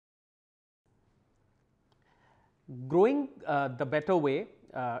Growing the better way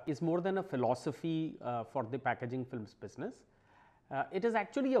is more than a philosophy for the packaging films business. It is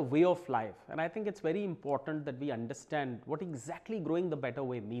actually a way of life, and I think it's very important that we understand what exactly growing the better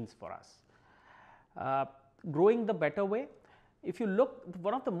way means for us. Growing the better way, if you look,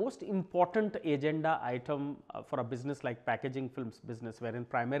 one of the most important agenda item for a business like packaging films business, wherein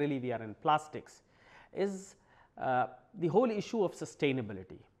primarily we are in plastics, is the whole issue of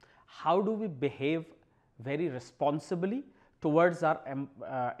sustainability. How do we behave very responsibly towards our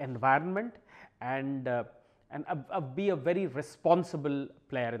environment and be a very responsible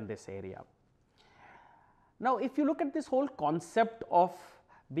player in this area. Now, if you look at this whole concept of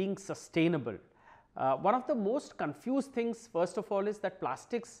being sustainable, one of the most confused things, first of all, is that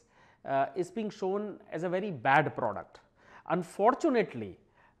plastics is being shown as a very bad product. Unfortunately,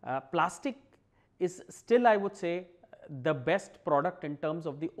 plastic is still, I would say, the best product in terms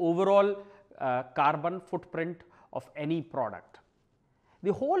of the overall carbon footprint of any product.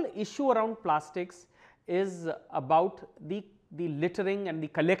 The whole issue around plastics is about the littering and the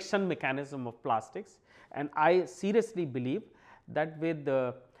collection mechanism of plastics, and I seriously believe that with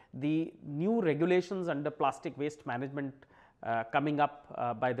the new regulations under plastic waste management coming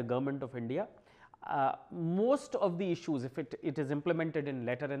up by the government of India, most of the issues, if it is implemented in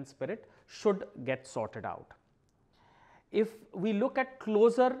letter and spirit, should get sorted out. If we look at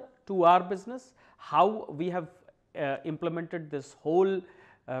closer to our business, how we have implemented this whole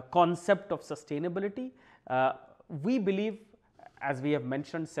concept of sustainability, we believe, as we have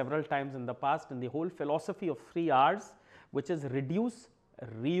mentioned several times in the past, in the whole philosophy of 3 R's, which is reduce,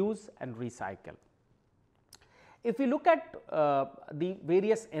 reuse and recycle. If we look at the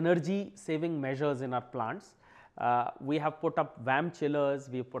various energy saving measures in our plants, we have put up VAM chillers,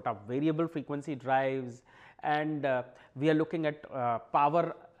 we have put up variable frequency drives, and we are looking at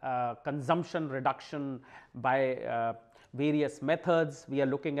power consumption reduction by various methods. We are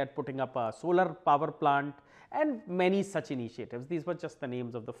looking at putting up a solar power plant and many such initiatives. These were just the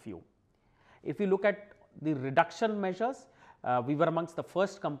names of the few. If you look at the reduction measures, we were amongst the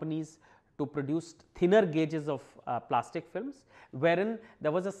first companies to produce thinner gauges of plastic films, wherein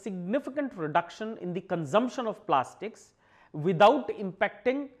there was a significant reduction in the consumption of plastics without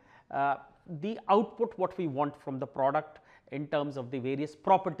impacting the output what we want from the product in terms of the various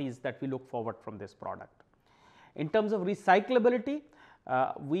properties that we look forward from this product. In terms of recyclability,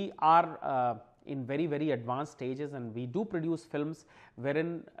 we are in very advanced stages, and we do produce films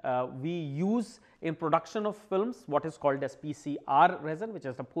wherein we use in production of films what is called as PCR resin, which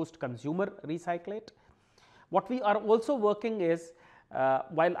is a post consumer recyclate. What we are also working is,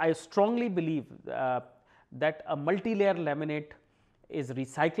 while I strongly believe that a multi-layer laminate is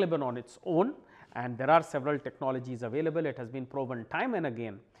recyclable on its own, and there are several technologies available, it has been proven time and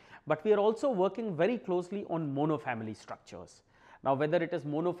again, but we are also working very closely on monofamily structures. Now, whether it is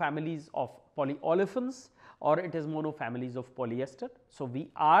monofamilies of polyolefins or it is monofamilies of polyester. So, we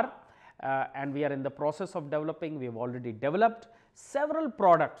are and we are in the process of developing, we have already developed several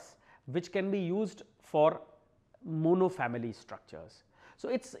products which can be used for monofamily structures. So,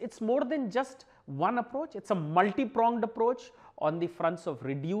 it is more than just one approach, it is a multi-pronged approach on the fronts of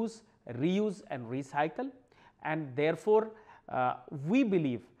reduce, reuse and recycle, and therefore, we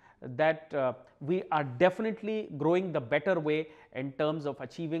believe that we are definitely growing the better way in terms of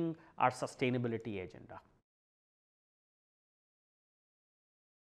achieving our sustainability agenda.